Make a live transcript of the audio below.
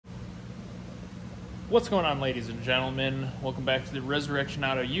What's going on, ladies and gentlemen? Welcome back to the Resurrection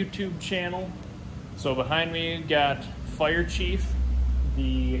Auto YouTube channel. So behind me got Fire Chief,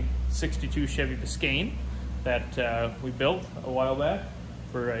 the 62 Chevy Biscayne that we built a while back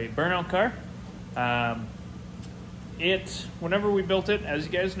for a burnout car. Whenever we built it, as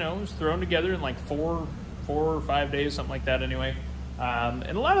you guys know, it was thrown together in like four or 5 days, something like that anyway.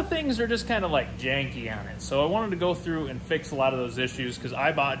 And a lot of things are just kind of like janky on it. So I wanted to go through and fix a lot of those issues because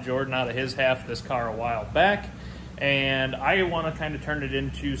I bought Jordan out of his half of this car a while back. And I want to kind of turn it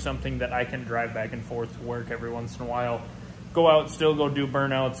into something that I can drive back and forth to work every once in a while. Go out, still go do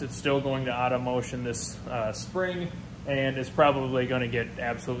burnouts. It's still going to auto motion this spring. And it's probably going to get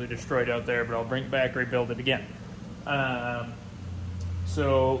absolutely destroyed out there, but I'll bring it back, rebuild it again.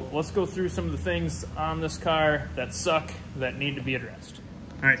 So let's go through some of the things on this car that suck, that need to be addressed.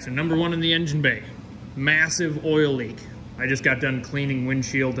 All right, so number one in the engine bay, massive oil leak. I just got done cleaning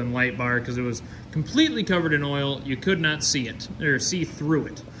windshield and light bar because it was completely covered in oil. You could not see it, or see through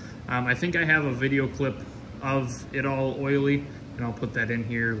it. I think I have a video clip of it all oily, and I'll put that in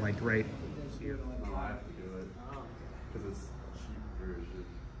here, like right here. No, I have to do it because it's cheap version.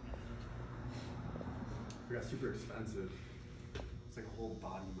 It got super expensive. It's like a whole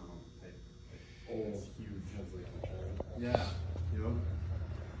body mount type. Oh, it's huge. Yeah. Yep.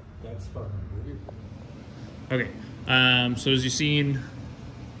 That's fucking weird. Okay, so as you've seen,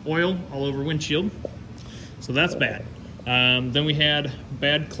 oil all over windshield, so that's bad. Then we had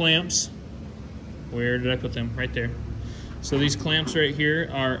bad clamps. Where did I put them? Right there. So these clamps right here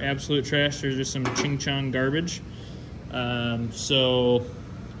are absolute trash. There's just some ching-chong garbage. So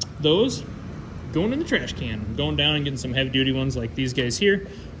those going in the trash can. I'm going down and getting some heavy-duty ones like these guys here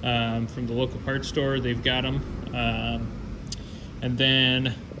from the local parts store. They've got them. And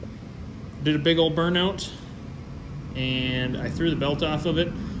then did a big old burnout, and I threw the belt off of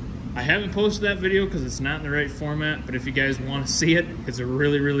it. I haven't posted that video because it's not in the right format, but if you guys want to see it, it's a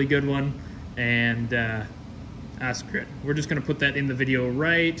really, really good one. And screw it. We're just going to put that in the video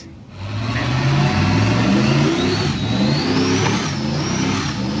right now.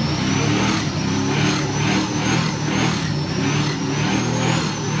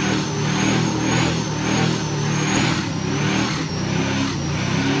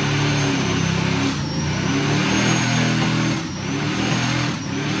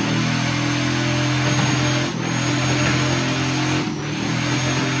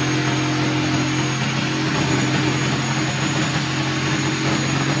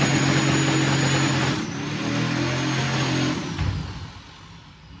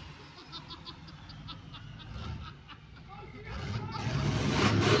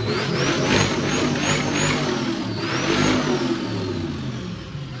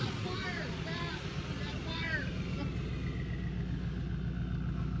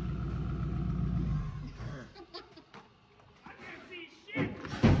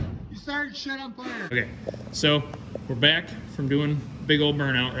 Start shit on fire. Okay, so we're back from doing big old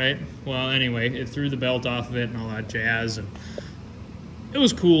burnout, right? Well, anyway, it threw the belt off of it and all that jazz, and it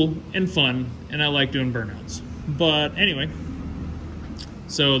was cool and fun, and I like doing burnouts. But anyway,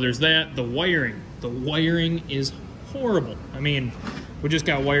 so there's that. The wiring is horrible. I mean, we just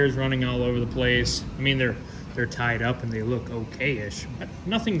got wires running all over the place. I mean, they're tied up and they look okay-ish, but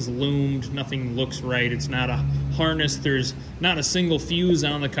nothing's loomed, nothing looks right. It's not a harness. There's not a single fuse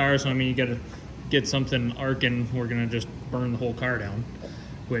on the car, so I mean, you gotta get something arcing. We're gonna just burn the whole car down,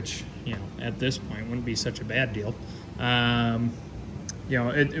 which, you know, at this point wouldn't be such a bad deal. You know,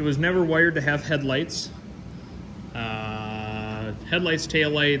 it was never wired to have headlights. Headlights,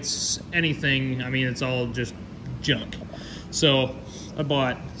 taillights, anything. I mean, it's all just junk. So I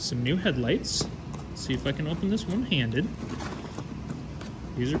bought some new headlights. See if I can open this one-handed.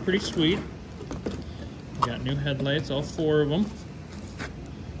 These are pretty sweet. Got new headlights, all 4 of them.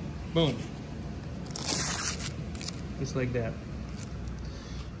 Boom. Just like that.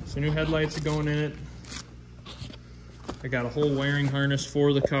 So new headlights are going in it. I got a whole wiring harness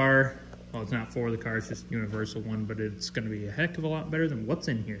for the car. Well, it's not for the car, it's just a universal one, but it's going to be a heck of a lot better than what's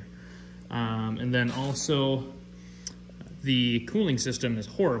in here. And then also, the cooling system is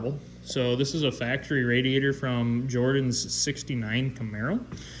horrible. So this is a factory radiator from Jordan's 69 Camaro.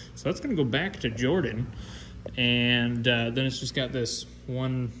 So that's going to go back to Jordan. And then it's just got this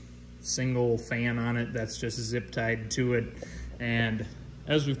one single fan on it that's just zip tied to it. And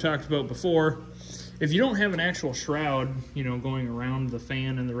as we've talked about before, if you don't have an actual shroud, you know, going around the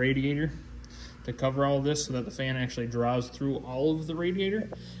fan and the radiator, to cover all of this so that the fan actually draws through all of the radiator.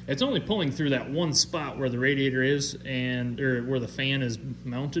 It's only pulling through that one spot where the radiator is or where the fan is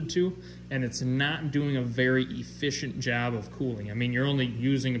mounted to, and it's not doing a very efficient job of cooling. I mean, you're only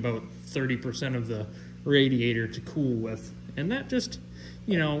using about 30% of the radiator to cool with, and that just,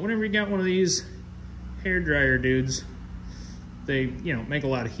 you know, whenever you got one of these hair dryer dudes, they, you know, make a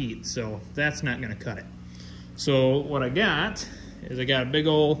lot of heat, so that's not going to cut it. So what I got is I got a big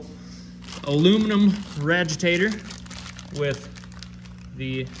old aluminum ragitator with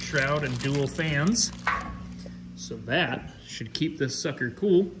the shroud and dual fans, so that should keep this sucker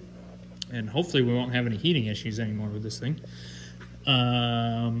cool, and hopefully we won't have any heating issues anymore with this thing.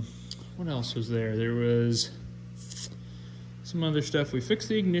 What else was there? There was some other stuff. We fixed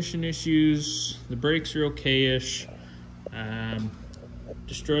the ignition issues. The brakes are okay-ish.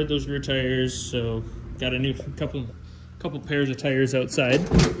 Destroyed those rear tires, so got a new couple pairs of tires outside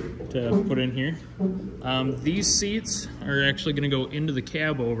to put in here. These seats are actually going to go into the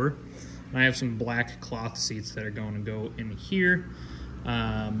cab over. I have some black cloth seats that are going to go in here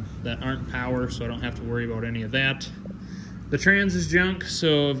that aren't power, so I don't have to worry about any of that. The trans is junk,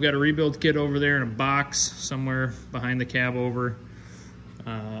 so I've got a rebuild kit over there in a box somewhere behind the cab over.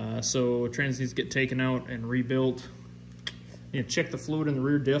 So trans needs to get taken out and rebuilt. Need to check the fluid in the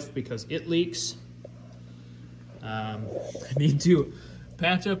rear diff because it leaks. I need to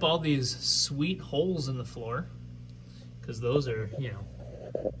patch up all these sweet holes in the floor because those are, you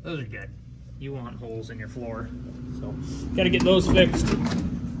know, those are good. You want holes in your floor, so got to get those fixed.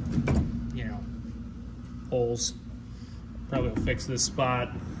 You know, holes. Probably will fix this spot,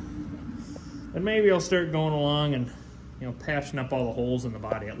 and maybe I'll start going along and, you know, patching up all the holes in the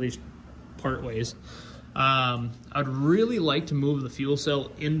body, at least part ways. I'd really like to move the fuel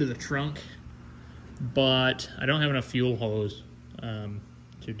cell into the trunk, but I don't have enough fuel hose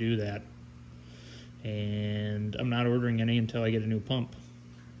to do that, and I'm not ordering any until I get a new pump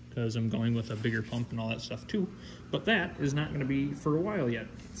because I'm going with a bigger pump and all that stuff too, but that is not going to be for a while yet.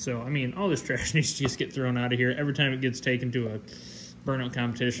 So I mean, all this trash needs to just get thrown out of here every time it gets taken to a burnout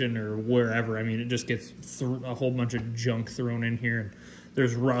competition or wherever. I mean, it just gets a whole bunch of junk thrown in here, and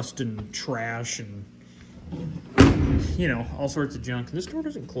there's rust and trash and, you know, all sorts of junk. And this door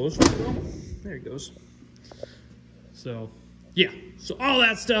doesn't close very well. There it goes. So, yeah. So all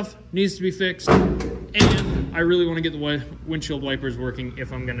that stuff needs to be fixed. And I really want to get the windshield wipers working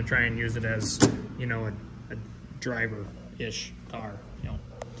if I'm going to try and use it as, you know, a driver-ish car, you know.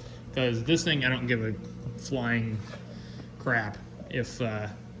 Because this thing, I don't give a flying crap if,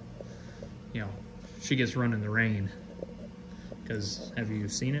 you know, she gets run in the rain. Because, have you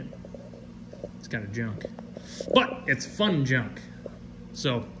seen it? It's kind of junk. But it's fun junk.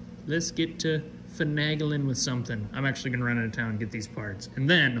 So let's get to finagling with something. I'm actually going to run out of town and get these parts. And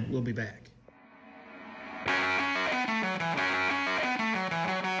then we'll be back.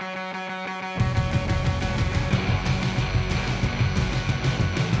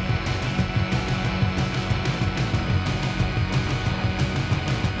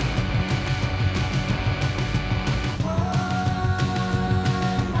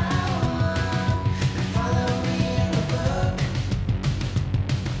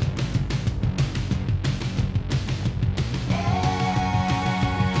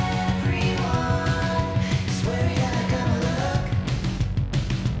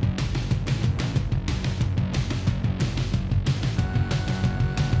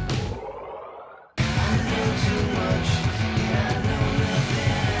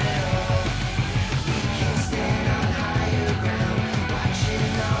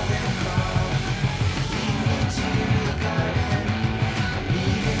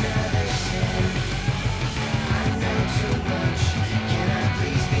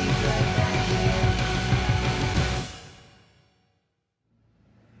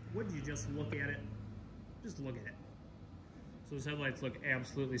 Just look at it. Just look at it. So those headlights look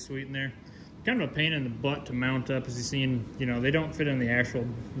absolutely sweet in there. Kind of a pain in the butt to mount up, as you've seen. You know, they don't fit in the actual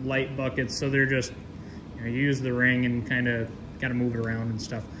light buckets, so they're just, you know, you use the ring and kind of move it around and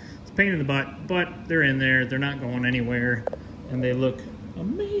stuff. It's a pain in the butt, but they're in there. They're not going anywhere, and they look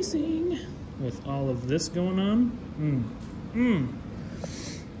amazing with all of this going on.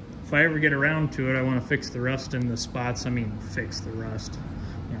 If I ever get around to it, I want to fix the rust in the spots. I mean, fix the rust.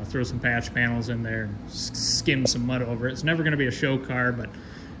 You know, throw some patch panels in there and skim some mud over it. It's never going to be a show car, but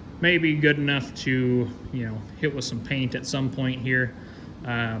maybe good enough to, you know, hit with some paint at some point here.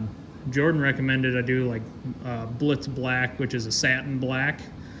 Jordan recommended I do like Blitz Black, which is a satin black.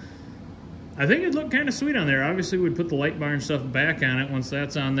 I think it'd look kind of sweet on there. Obviously, we'd put the light bar and stuff back on it once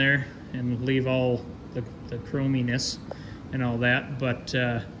that's on there and leave all the chrominess and all that. But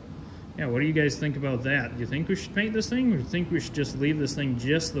yeah, what do you guys think about that? Do you think we should paint this thing, or do you think we should just leave this thing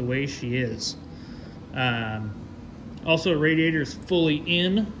just the way she is? Also, radiator is fully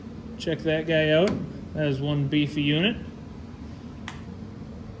in. Check that guy out. That is one beefy unit.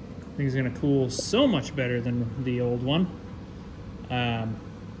 I think it's going to cool so much better than the old one.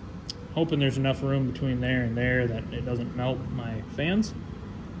 Hoping there's enough room between there and there that it doesn't melt my fans.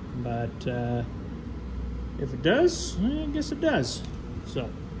 But if it does, I guess it does. So,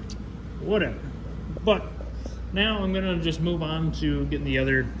 whatever. But now I'm going to just move on to getting the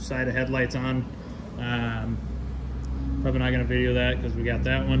other side of headlights on. Probably not going to video that because we got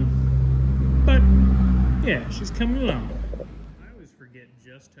that one. But, yeah, she's coming along. I always forget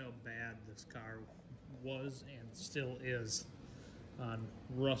just how bad this car was and still is on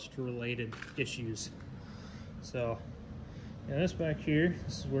rust-related issues. So, yeah, this back here,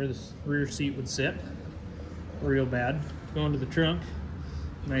 this is where this rear seat would sit. Real bad. Going to the trunk,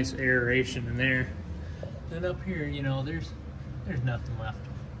 nice aeration in there. And up here, you know, there's nothing left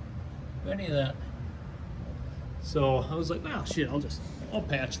of any of that. So I was like, well, shit, I'll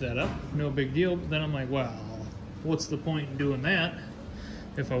patch that up, no big deal. But then I'm like, well, what's the point in doing that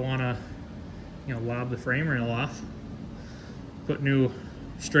if I want to, you know, lob the frame rail off, put new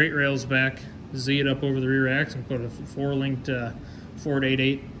straight rails back, Z it up over the rear axle, and put a 4-linked Ford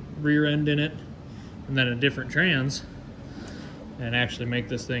 888 rear end in it, and then a different trans, and actually make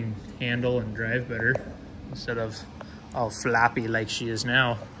this thing handle and drive better instead of all floppy like she is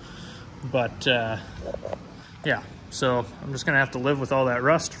now. But yeah, so I'm just gonna have to live with all that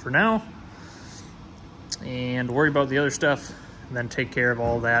rust for now and worry about the other stuff, and then take care of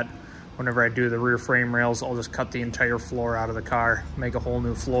all that. Whenever I do the rear frame rails, I'll just cut the entire floor out of the car, make a whole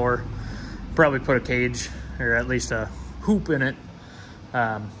new floor, probably put a cage or at least a hoop in it,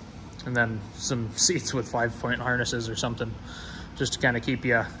 and then some seats with 5-point harnesses or something, just to kind of keep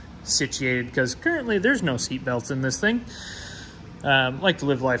you situated, because currently there's no seat belts in this thing. Like to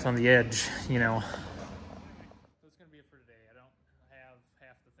live life on the edge, you know. That's gonna be it for today. I don't have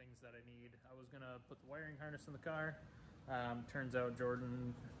half the things that I need. I was gonna put the wiring harness in the car. Turns out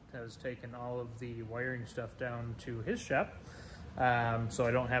Jordan has taken all of the wiring stuff down to his shop, so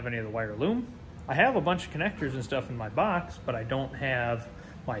I don't have any of the wire loom. I have a bunch of connectors and stuff in my box, but I don't have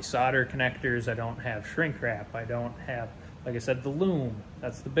my solder connectors. I don't have shrink wrap. I don't have, like I said, the loom.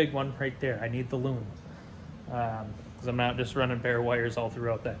 That's the big one right there. I need the loom, because I'm not just running bare wires all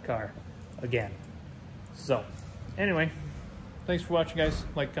throughout that car again. So anyway, thanks for watching, guys.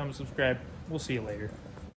 Like, comment, subscribe. We'll see you later.